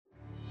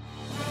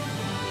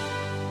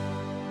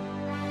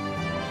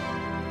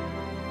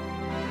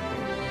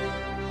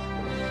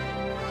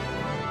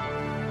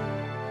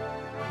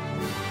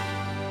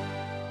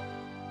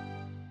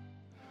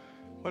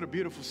What a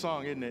beautiful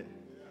song, isn't it?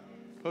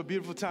 What a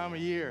beautiful time of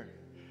year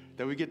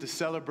that we get to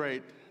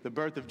celebrate the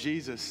birth of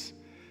Jesus.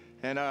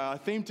 And our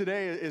theme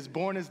today is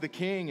Born as the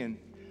King.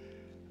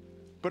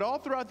 But all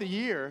throughout the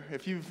year,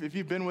 if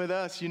you've been with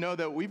us, you know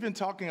that we've been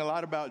talking a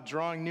lot about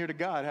drawing near to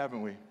God,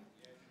 haven't we?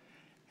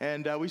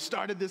 And we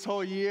started this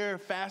whole year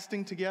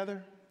fasting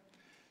together,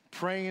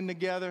 praying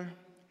together,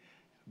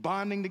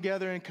 bonding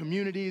together in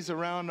communities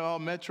around all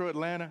Metro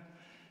Atlanta,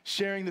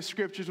 sharing the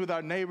scriptures with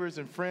our neighbors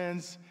and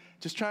friends,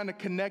 just trying to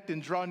connect and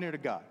draw near to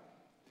God.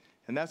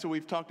 And that's what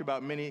we've talked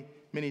about many,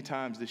 many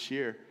times this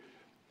year.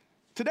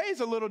 Today's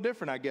a little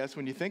different, I guess,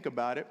 when you think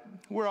about it.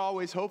 We're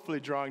always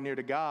hopefully drawing near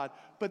to God,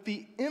 but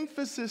the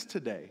emphasis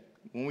today,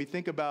 when we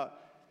think about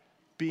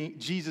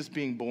Jesus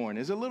being born,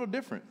 is a little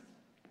different.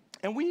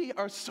 And we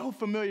are so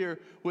familiar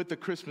with the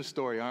Christmas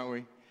story, aren't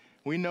we?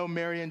 We know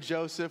Mary and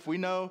Joseph. We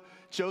know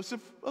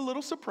Joseph a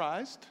little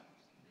surprised.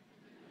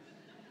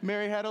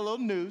 Mary had a little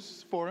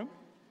news for him.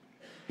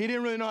 He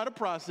didn't really know how to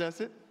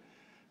process it.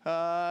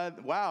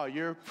 Wow,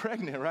 you're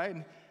pregnant,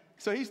 right?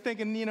 So he's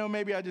thinking,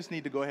 maybe I just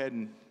need to go ahead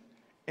and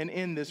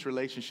end this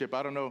relationship.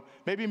 I don't know.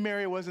 Maybe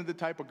Mary wasn't the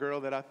type of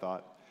girl that I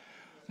thought.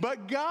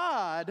 But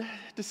God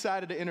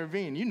decided to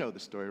intervene. You know the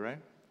story, right?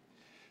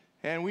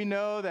 And we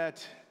know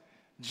that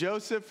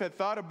Joseph had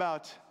thought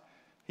about,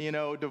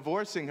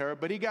 divorcing her,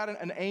 but he got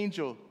an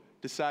angel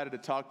decided to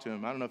talk to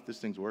him. I don't know if this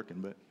thing's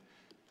working, but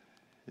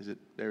is it?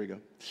 There we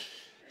go.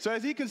 So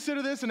as he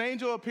considered this, an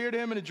angel appeared to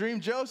him in a dream.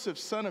 Joseph,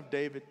 son of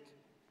David.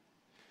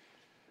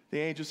 The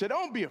angel said,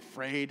 "Don't be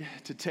afraid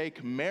to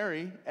take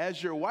Mary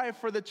as your wife,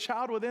 for the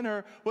child within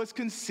her was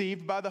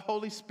conceived by the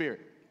Holy Spirit.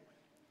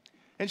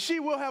 And she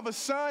will have a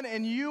son,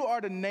 and you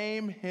are to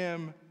name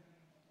him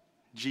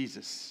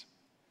Jesus.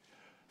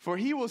 For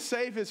he will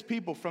save his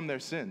people from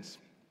their sins."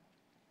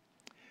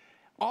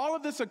 All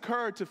of this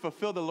occurred to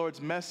fulfill the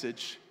Lord's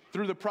message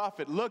through the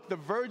prophet. "Look, the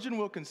virgin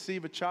will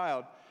conceive a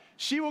child.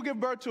 She will give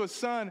birth to a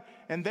son,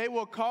 and they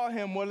will call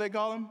him," what do they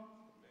call him?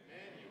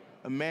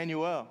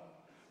 Emmanuel.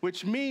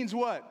 Which means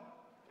what?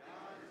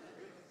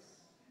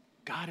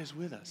 God is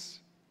with us.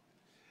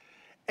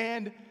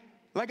 And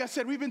like I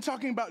said, we've been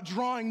talking about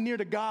drawing near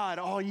to God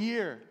all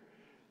year.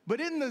 But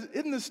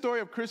isn't the story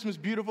of Christmas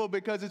beautiful?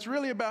 Because it's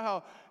really about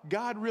how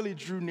God really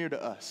drew near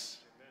to us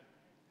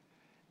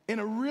in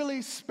a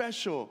really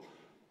special,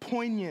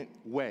 poignant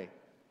way.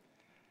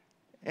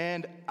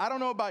 And I don't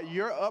know about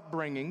your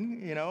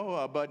upbringing,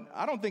 but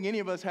I don't think any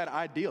of us had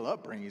ideal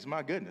upbringings.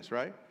 My goodness,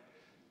 right?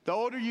 The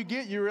older you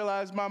get, you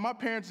realize my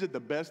parents did the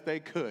best they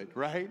could,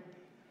 right?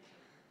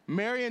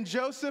 Mary and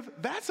Joseph,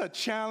 that's a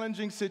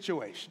challenging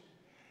situation.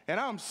 And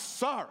I'm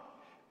sorry.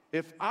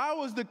 If I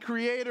was the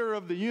creator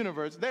of the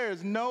universe, there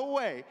is no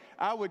way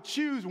I would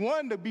choose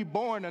one to be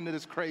born under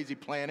this crazy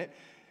planet,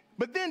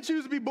 but then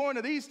choose to be born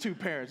to these two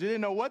parents. You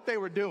didn't know what they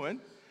were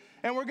doing.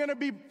 And we're going to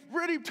be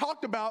really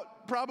talked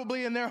about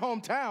probably in their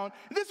hometown.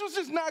 This was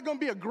just not going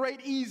to be a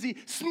great, easy,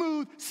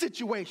 smooth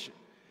situation.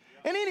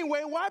 And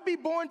anyway, why be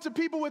born to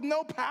people with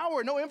no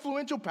power, no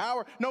influential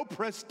power, no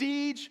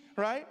prestige,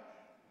 right?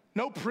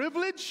 No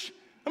privilege?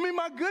 I mean,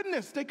 my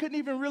goodness, they couldn't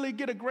even really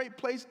get a great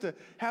place to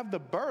have the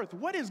birth.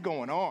 What is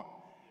going on?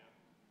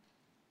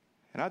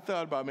 And I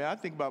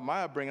think about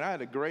my upbringing. I had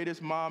the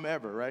greatest mom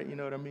ever, right? You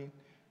know what I mean?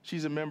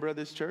 She's a member of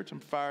this church.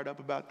 I'm fired up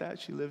about that.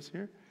 She lives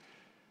here.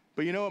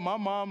 But you know what? My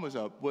mom was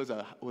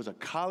a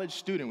college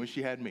student when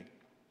she had me.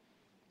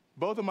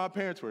 Both of my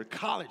parents were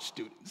college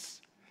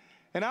students.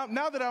 And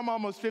now that I'm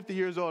almost 50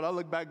 years old, I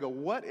look back and go,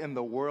 what in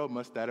the world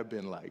must that have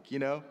been like,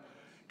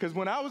 Because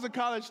when I was a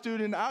college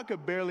student, I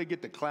could barely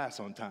get to class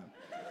on time.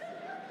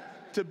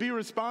 To be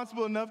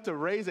responsible enough to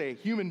raise a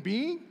human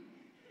being.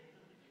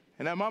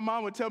 And my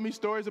mom would tell me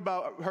stories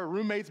about her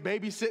roommates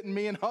babysitting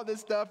me and all this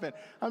stuff. And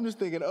I'm just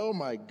thinking, oh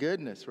my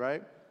goodness,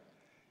 right?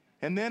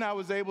 And then I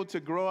was able to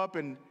grow up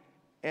and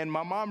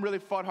my mom really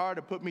fought hard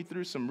to put me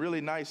through some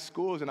really nice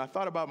schools. And I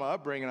thought about my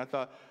upbringing, and I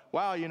thought,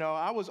 wow,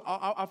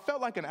 I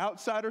felt like an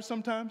outsider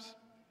sometimes.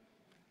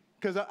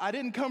 Because I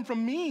didn't come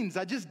from means,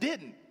 I just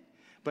didn't.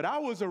 But I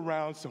was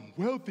around some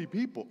wealthy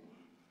people.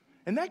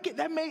 And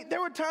there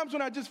were times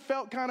when I just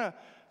felt kind of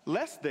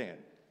less than.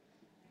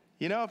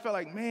 I felt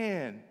like,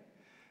 man,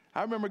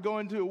 I remember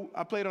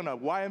I played on a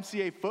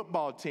YMCA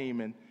football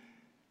team, and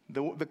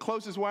the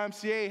closest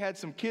YMCA had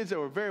some kids that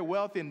were very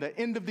wealthy, and the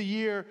end of the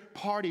year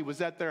party was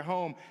at their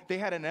home. They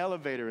had an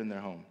elevator in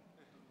their home.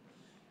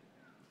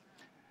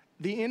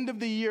 The end of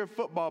the year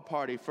football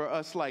party for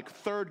us, like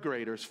third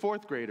graders,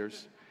 fourth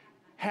graders,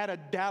 had a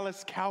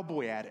Dallas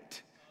Cowboy at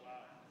it.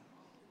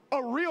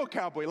 A real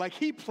cowboy, like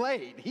he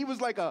played. He was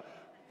like a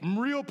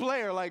real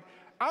player. Like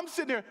I'm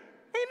sitting there,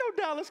 ain't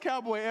no Dallas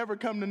Cowboy ever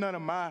come to none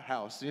of my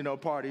house,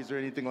 parties or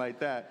anything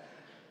like that.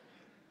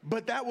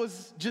 But that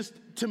was just,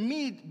 to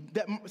me,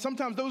 that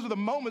sometimes those are the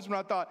moments when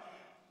I thought,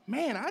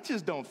 man, I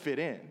just don't fit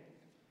in.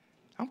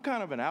 I'm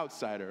kind of an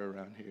outsider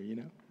around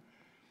here,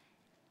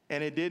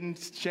 And it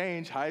didn't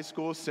change. High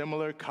school,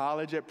 similar.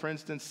 College at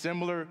Princeton,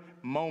 similar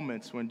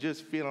moments when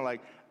just feeling like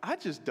I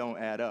just don't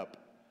add up.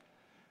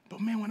 But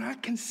man, when I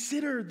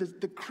consider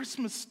the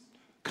Christmas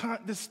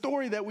the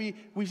story that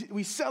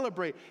we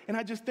celebrate. And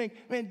I just think,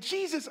 man,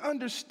 Jesus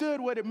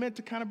understood what it meant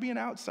to kind of be an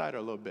outsider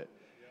a little bit.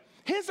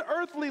 His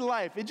earthly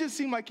life, it just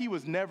seemed like he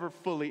was never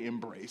fully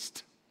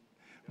embraced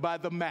by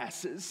the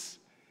masses.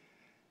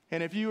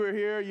 And if you were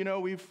here, you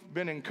know, we've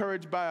been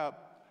encouraged by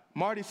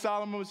Marty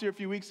Solomon was here a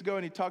few weeks ago,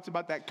 and he talks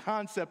about that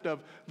concept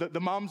of the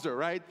mamzer,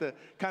 right? The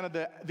kind of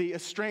the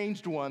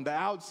estranged one, the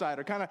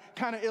outsider,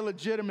 kind of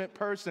illegitimate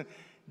person.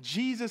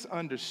 Jesus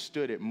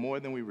understood it more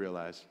than we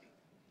realize.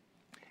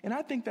 And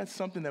I think that's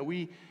something that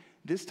we,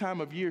 this time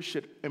of year,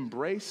 should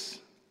embrace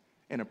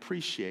and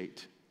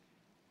appreciate.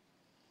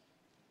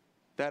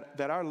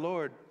 That our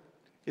Lord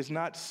is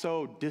not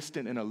so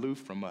distant and aloof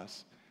from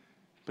us,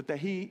 but that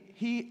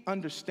he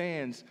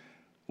understands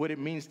what it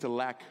means to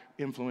lack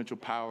influential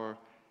power,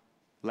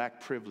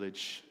 lack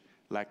privilege,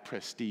 lack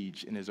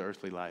prestige in his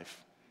earthly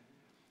life.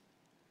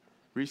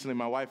 Recently,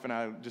 my wife and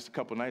I, just a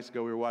couple nights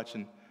ago, we were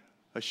watching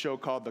a show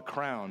called The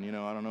Crown. You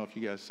know, I don't know if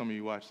you guys, some of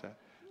you watched that,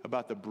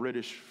 about the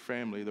British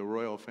family, the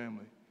royal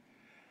family.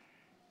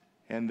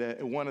 And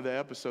one of the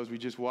episodes we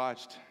just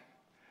watched,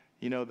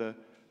 you know,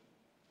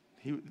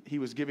 he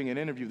was giving an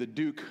interview, the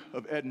Duke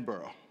of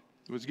Edinburgh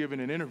was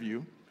giving an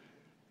interview,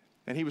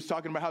 and he was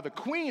talking about how the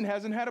Queen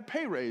hasn't had a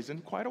pay raise in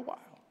quite a while.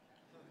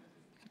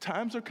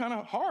 Times are kind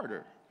of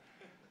harder.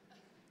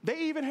 They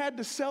even had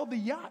to sell the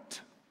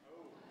yacht.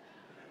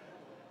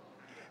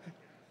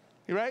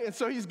 Right? And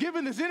so he's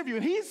giving this interview,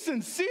 and he's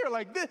sincere.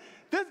 Like,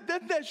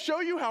 doesn't that show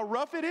you how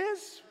rough it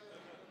is?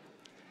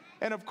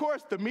 And of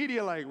course, the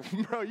media like,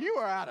 bro, you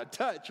are out of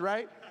touch,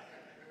 right?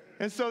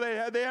 And so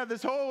they have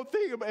this whole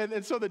thing,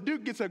 and so the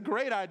Duke gets a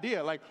great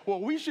idea. Like,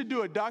 well, we should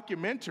do a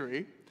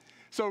documentary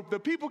so the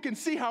people can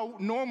see how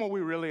normal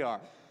we really are.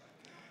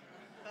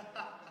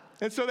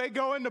 And so they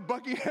go into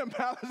Buckingham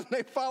Palace, and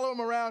they follow him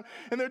around,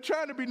 and they're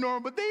trying to be normal,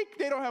 but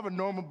they don't have a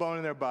normal bone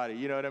in their body,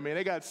 you know what I mean?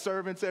 They got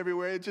servants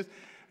everywhere.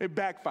 It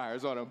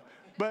backfires on them.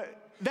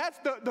 But that's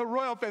the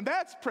royal family.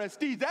 That's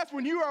prestige. That's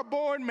when you are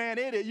born, man,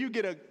 you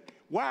get a,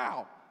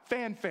 wow,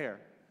 fanfare.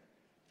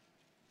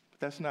 But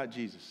that's not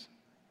Jesus.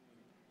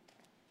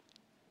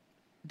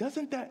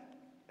 Doesn't that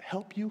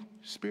help you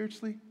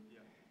spiritually?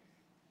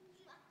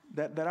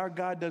 Yeah. That our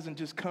God doesn't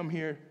just come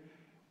here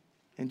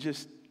and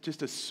just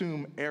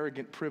assume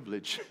arrogant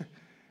privilege,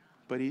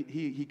 but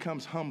he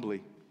comes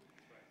humbly.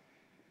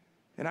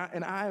 And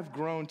I have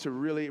grown to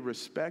really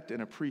respect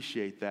and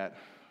appreciate that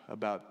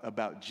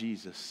about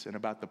Jesus and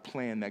about the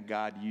plan that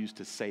God used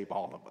to save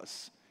all of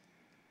us.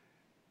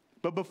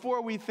 But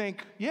before we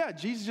think, yeah,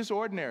 Jesus is just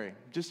ordinary,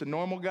 just a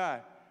normal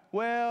guy.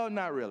 Well,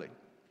 not really.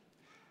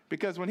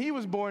 Because when he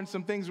was born,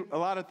 a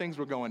lot of things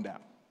were going down,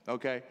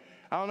 okay?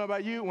 I don't know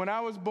about you. When I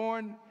was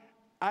born,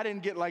 I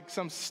didn't get like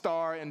some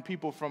star and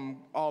people from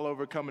all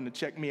over coming to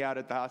check me out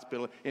at the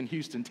hospital in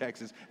Houston,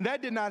 Texas.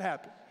 That did not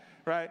happen,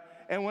 right?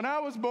 And when I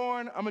was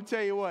born, I'm going to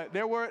tell you what,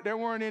 there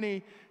weren't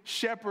any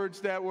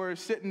shepherds that were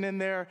sitting in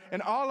there,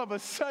 and all of a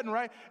sudden,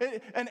 right,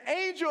 an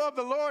angel of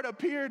the Lord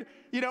appeared,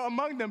 you know,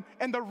 among them,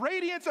 and the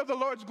radiance of the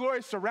Lord's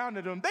glory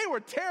surrounded them. They were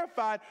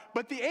terrified,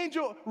 but the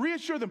angel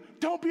reassured them,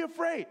 don't be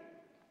afraid.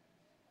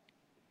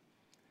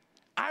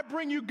 I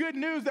bring you good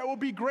news that will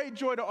be great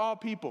joy to all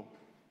people.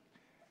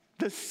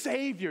 The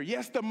Savior,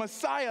 yes, the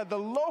Messiah, the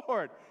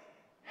Lord,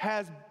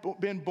 has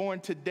been born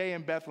today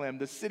in Bethlehem,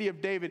 the city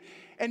of David.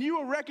 And you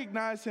will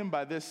recognize him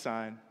by this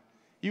sign.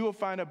 You will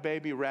find a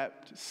baby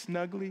wrapped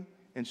snugly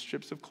in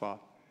strips of cloth,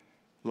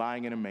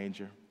 lying in a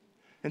manger.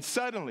 And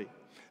suddenly,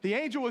 the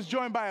angel was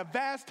joined by a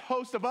vast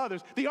host of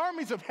others, the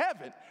armies of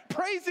heaven,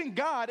 praising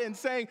God and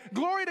saying,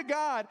 glory to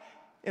God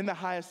in the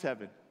highest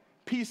heaven,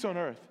 peace on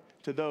earth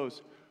to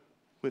those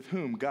with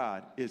whom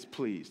God is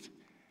pleased.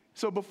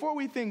 So before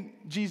we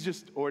think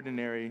Jesus just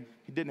ordinary,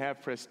 he didn't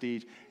have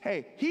prestige,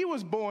 hey, he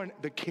was born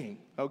the king,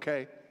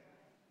 okay?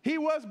 He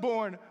was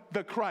born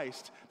the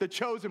Christ, the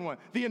chosen one,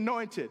 the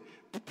anointed,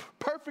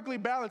 perfectly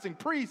balancing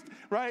priest,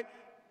 right?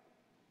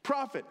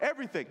 Prophet,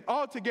 everything,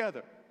 all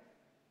together.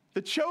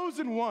 The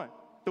chosen one,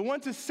 the one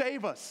to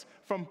save us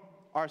from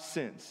our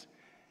sins.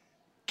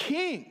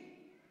 King.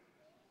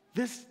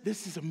 This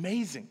is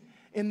amazing.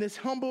 In this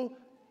humble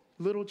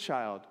little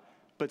child,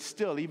 but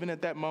still, even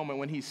at that moment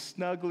when he's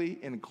snugly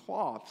in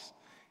cloths,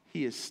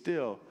 he is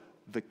still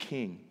the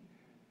king.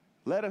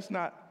 Let us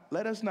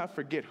not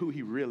forget who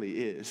he really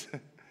is.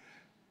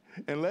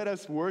 And let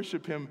us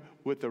worship him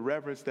with the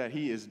reverence that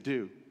he is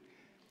due.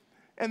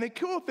 And the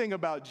cool thing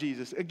about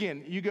Jesus,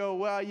 again, you go,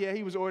 well, yeah,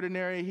 he was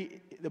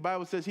ordinary. The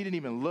Bible says he didn't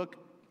even look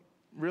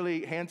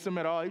really handsome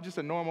at all. He was just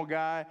a normal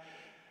guy.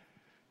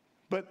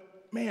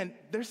 But man,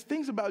 there's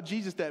things about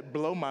Jesus that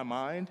blow my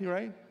mind,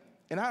 right?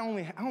 And I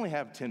only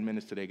have 10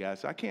 minutes today,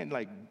 guys, so I can't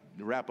like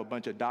wrap a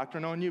bunch of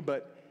doctrine on you,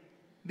 but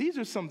these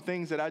are some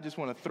things that I just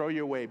want to throw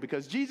your way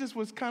because Jesus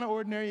was kind of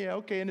ordinary, yeah,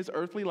 okay, in his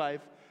earthly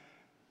life.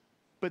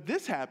 But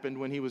this happened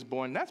when he was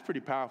born. That's pretty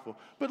powerful.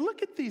 But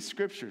look at these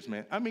scriptures,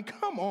 man. I mean,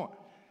 come on.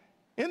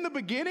 In the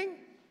beginning,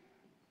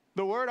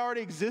 the Word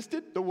already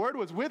existed. The Word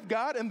was with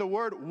God, and the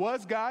Word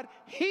was God.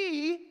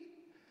 He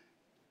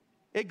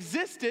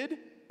existed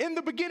in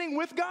the beginning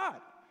with God.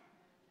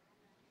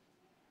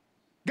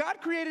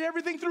 God created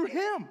everything through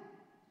him.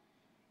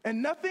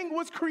 And nothing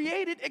was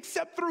created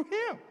except through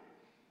him.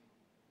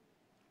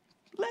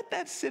 Let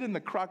that sit in the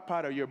crock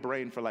pot of your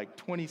brain for like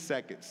 20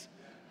 seconds.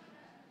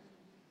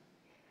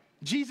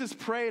 Jesus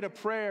prayed a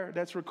prayer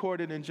that's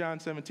recorded in John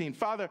 17.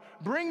 Father,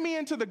 bring me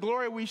into the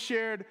glory we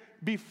shared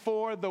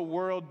before the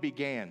world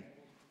began.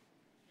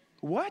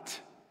 What?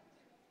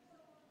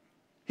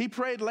 He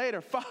prayed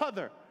later,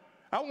 Father,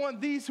 I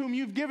want these whom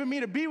you've given me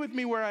to be with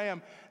me where I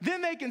am.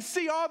 Then they can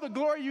see all the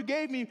glory you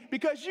gave me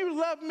because you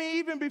loved me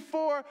even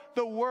before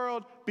the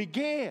world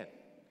began.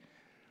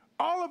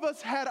 All of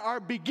us had our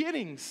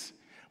beginnings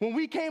when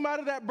we came out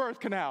of that birth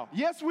canal.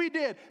 Yes, we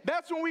did.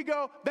 That's when we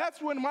go,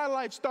 that's when my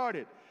life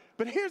started.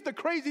 But here's the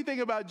crazy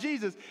thing about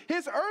Jesus.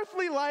 His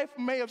earthly life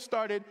may have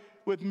started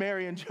with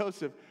Mary and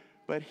Joseph,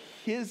 but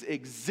his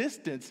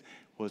existence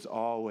was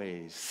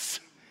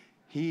always,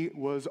 he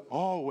was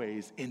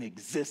always in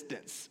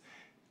existence.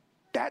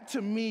 That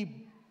to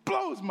me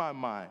blows my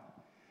mind.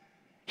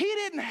 He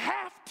didn't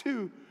have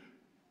to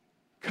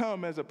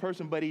come as a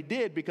person, but he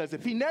did, because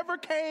if he never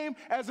came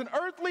as an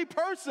earthly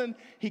person,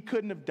 he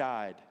couldn't have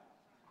died.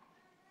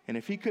 And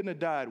if he couldn't have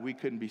died, we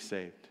couldn't be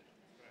saved.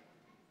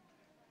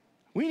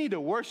 We need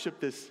to worship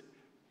this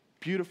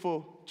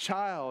beautiful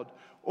child,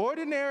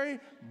 ordinary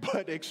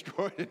but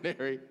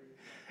extraordinary.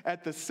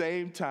 At the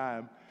same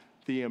time,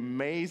 the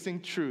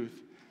amazing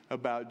truth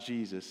about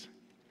Jesus.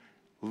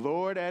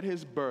 Lord, at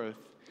his birth,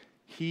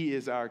 he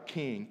is our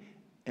King,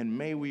 and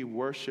may we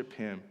worship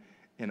him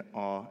in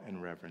awe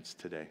and reverence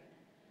today.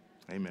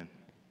 Amen.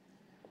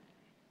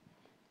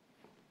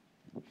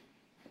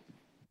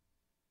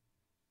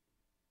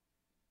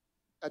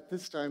 At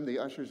this time, the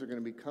ushers are going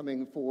to be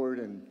coming forward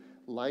and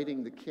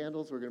lighting the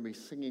candles. We're going to be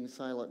singing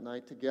Silent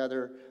Night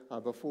together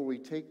before we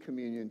take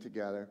communion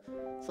together.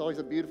 It's always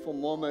a beautiful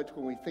moment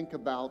when we think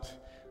about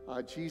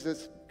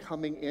Jesus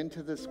coming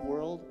into this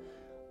world,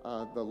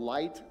 the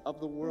light of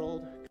the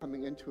world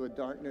coming into a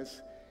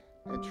darkness,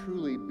 and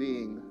truly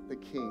being the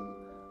King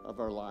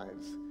of our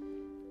lives.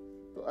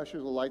 The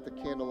ushers will light the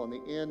candle on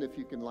the end. If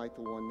you can light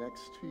the one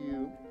next to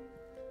you,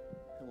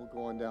 and we'll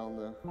go on down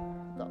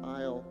the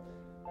aisle.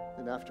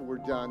 And after we're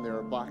done, there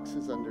are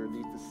boxes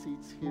underneath the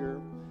seats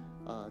here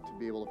to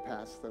be able to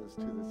pass those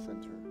to the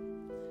center.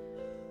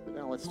 But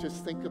now let's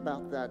just think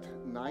about that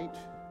night,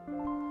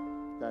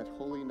 that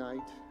holy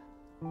night.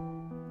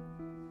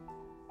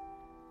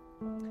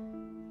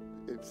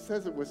 It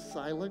says it was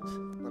silent,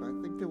 but I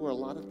think there were a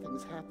lot of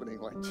things happening,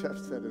 like Jeff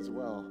said as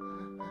well.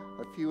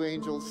 A few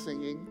angels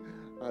singing,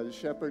 the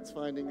shepherds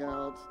finding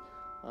out.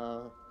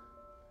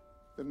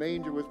 The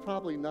manger was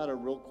probably not a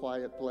real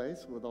quiet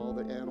place with all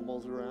the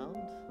animals around.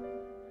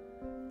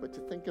 But to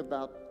think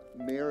about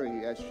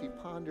Mary as she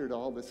pondered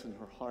all this in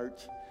her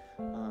heart,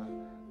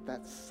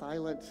 that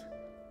silent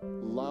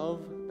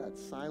love, that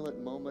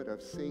silent moment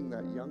of seeing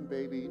that young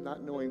baby,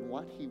 not knowing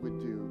what he would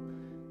do,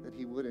 that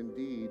he would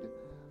indeed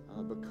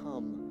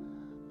become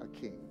a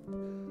king.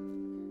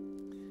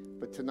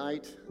 But today,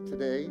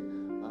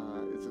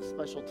 is a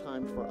special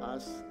time for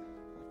us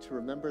to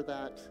remember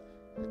that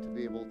and to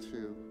be able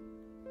to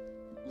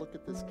look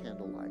at this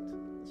candlelight.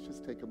 Let's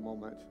just take a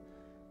moment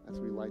as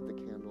we light the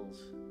candles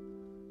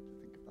to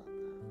think about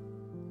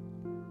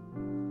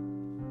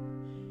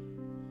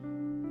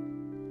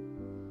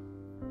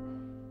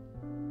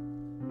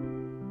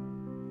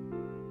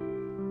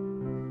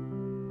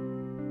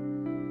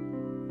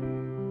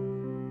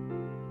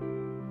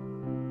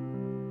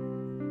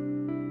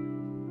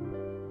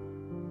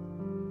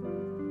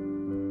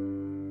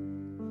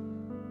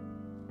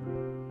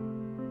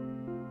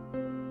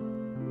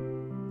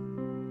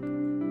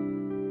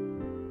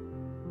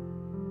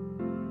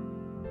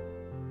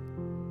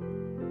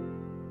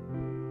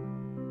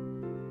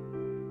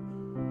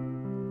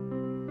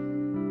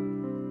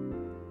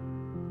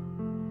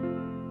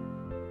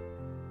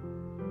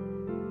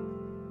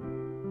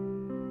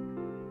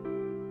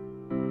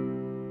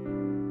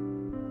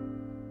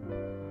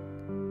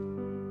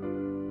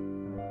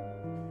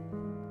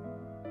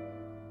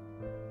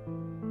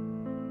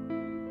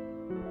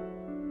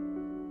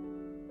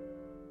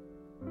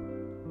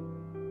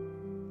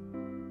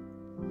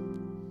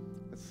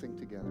sing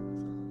together.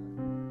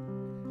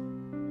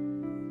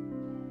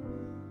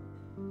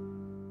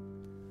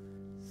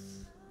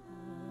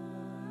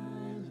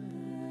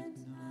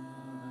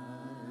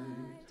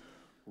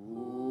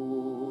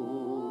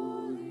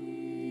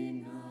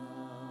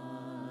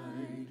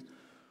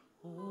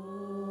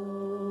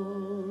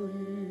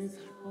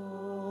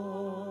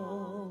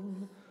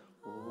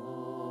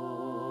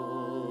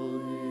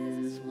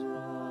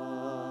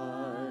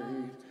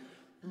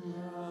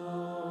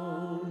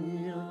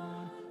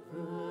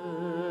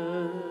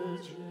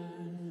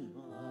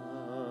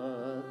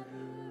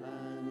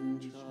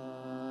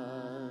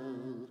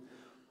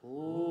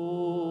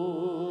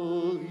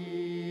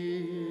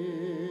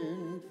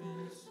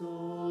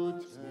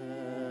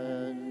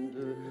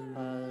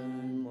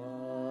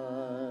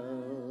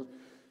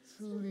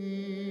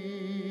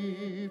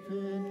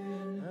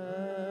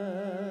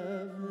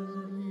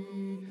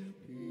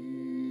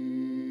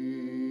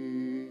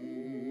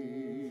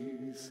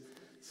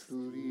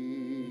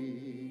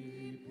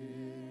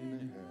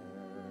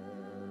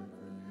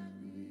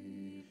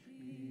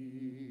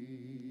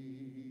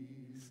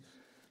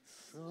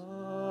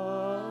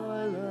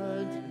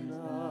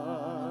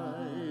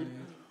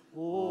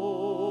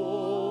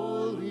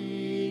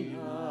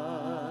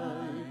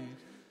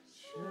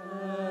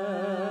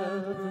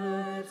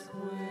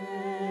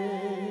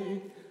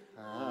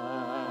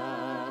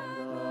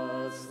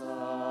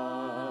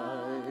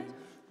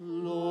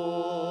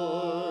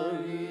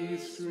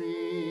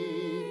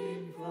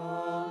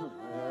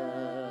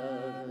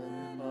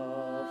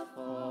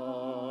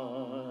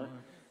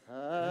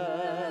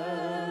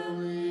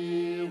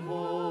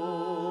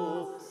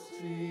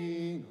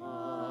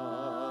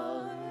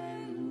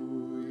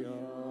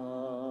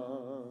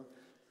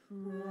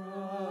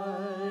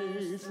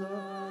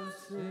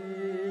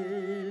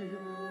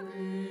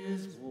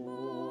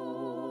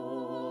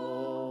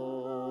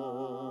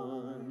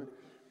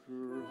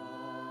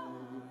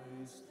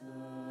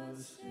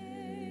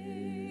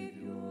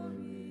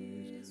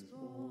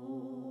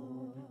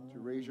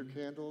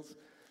 candles.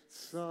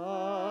 Silent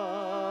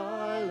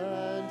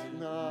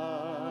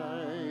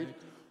night,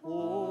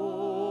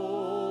 holy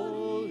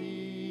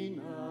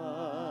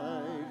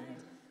night,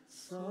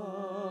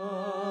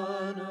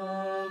 Son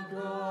of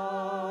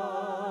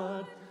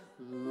God,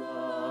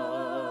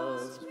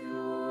 love's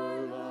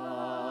pure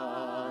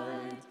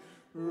light,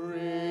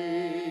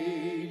 radiant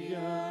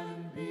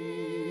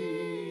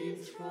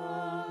beams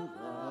from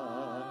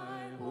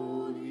thy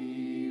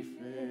holy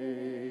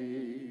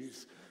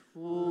face,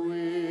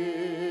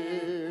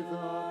 with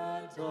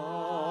the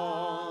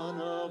dawn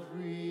of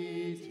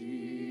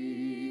redeeming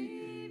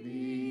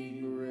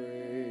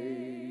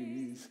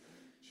grace.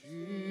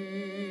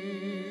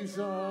 Jesus,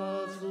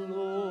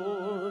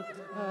 Lord,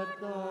 at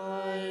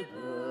thy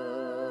birth.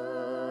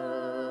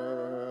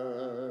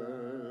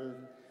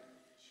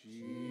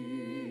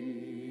 Jesus,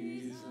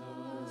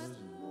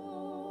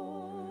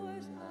 Lord,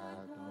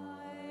 at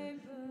thy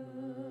birth.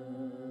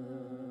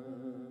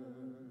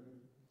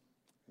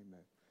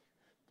 Amen.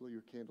 Blow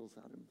your candles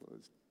out and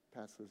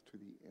pass those to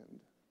the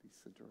end, these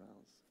center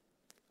aisles.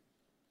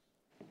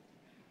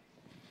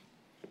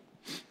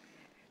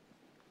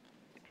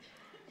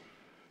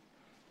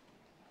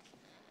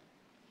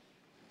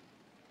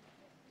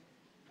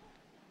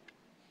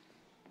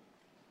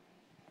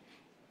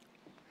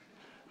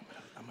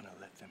 I'm going to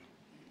let them.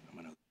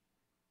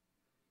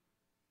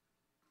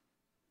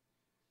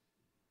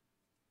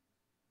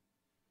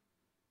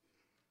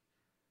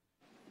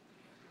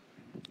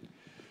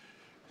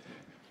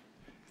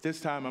 This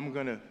time, I'm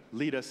going to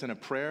lead us in a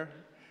prayer,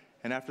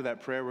 and after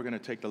that prayer, we're going to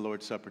take the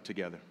Lord's Supper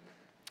together.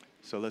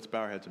 So let's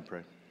bow our heads and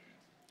pray.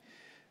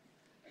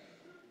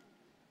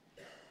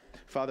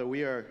 Father,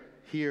 we are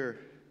here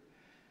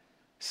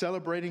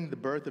celebrating the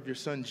birth of your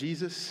Son,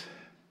 Jesus.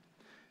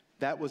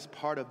 That was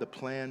part of the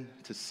plan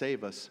to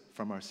save us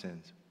from our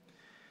sins.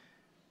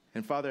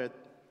 And Father,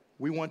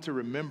 we want to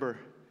remember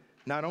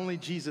not only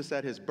Jesus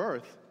at his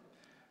birth,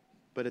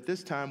 but at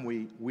this time,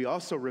 we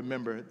also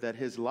remember that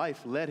his life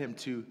led him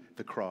to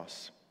the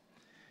cross.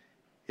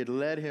 It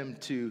led him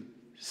to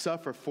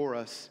suffer for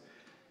us.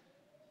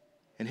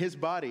 And his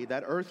body,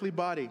 that earthly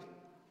body,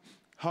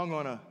 hung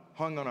on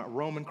a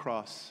Roman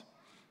cross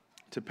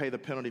to pay the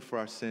penalty for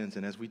our sins.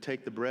 And as we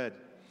take the bread,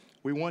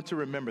 we want to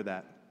remember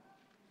that.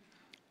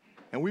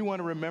 And we want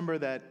to remember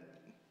that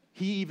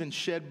he even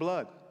shed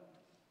blood.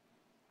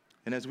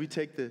 And as we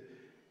take the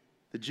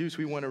juice,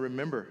 we want to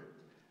remember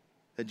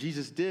that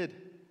Jesus did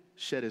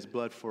shed his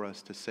blood for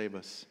us to save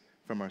us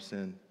from our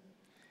sin.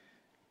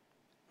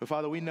 But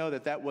Father, we know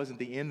that that wasn't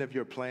the end of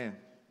your plan.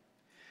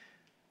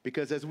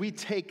 Because as we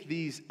take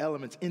these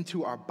elements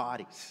into our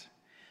bodies,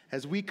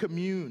 as we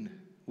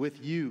commune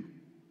with you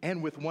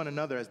and with one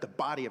another as the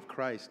body of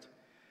Christ,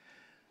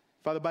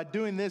 Father, by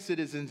doing this, it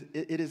is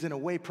in a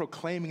way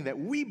proclaiming that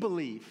we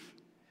believe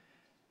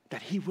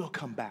that he will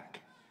come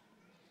back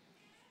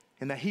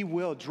and that he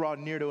will draw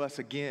near to us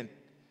again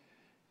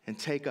and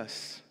take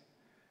us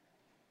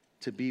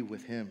to be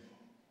with him.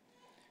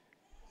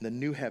 The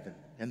new heaven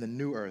and the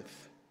new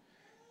earth.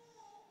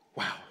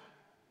 Wow,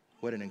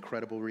 what an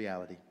incredible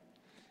reality.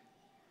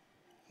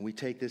 We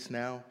take this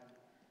now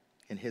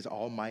in his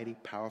almighty,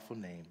 powerful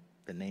name,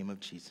 the name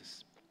of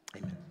Jesus.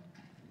 Amen.